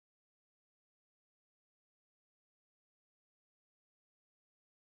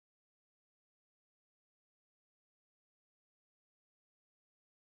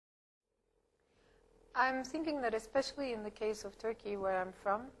I'm thinking that especially in the case of Turkey, where I'm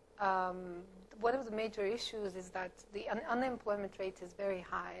from, one of the major issues is that the unemployment rate is very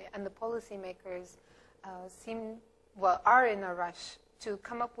high, and the policymakers are in a rush to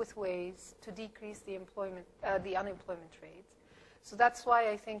come up with ways to decrease the unemployment rate. So that's why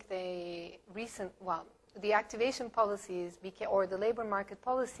I think the activation policies or the labor market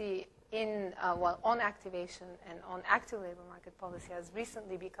policy on activation and on active labor market policy has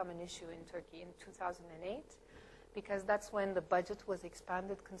recently become an issue in Turkey in 2008, because that's when the budget was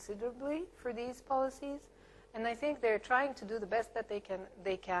expanded considerably for these policies. And I think they're trying to do the best that they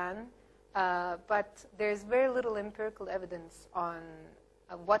can, but there's very little empirical evidence on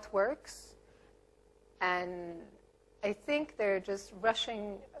what works. And I think they're just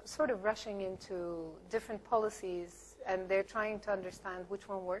sort of rushing into different policies, and they're trying to understand which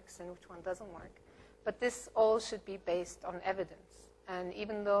one works and which one doesn't work. But this all should be based on evidence. And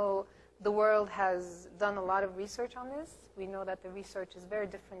even though the world has done a lot of research on this, we know that the research is very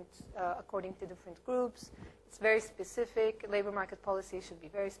different according to different groups. It's very specific. Labor market policy should be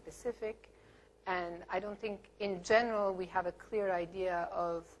very specific. And I don't think, in general, we have a clear idea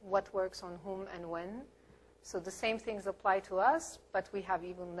of what works on whom and when. So the same things apply to us, but we have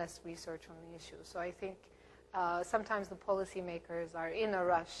even less research on the issue. So I think sometimes the policymakers are in a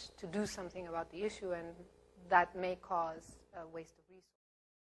rush to do something about the issue, and that may cause a waste of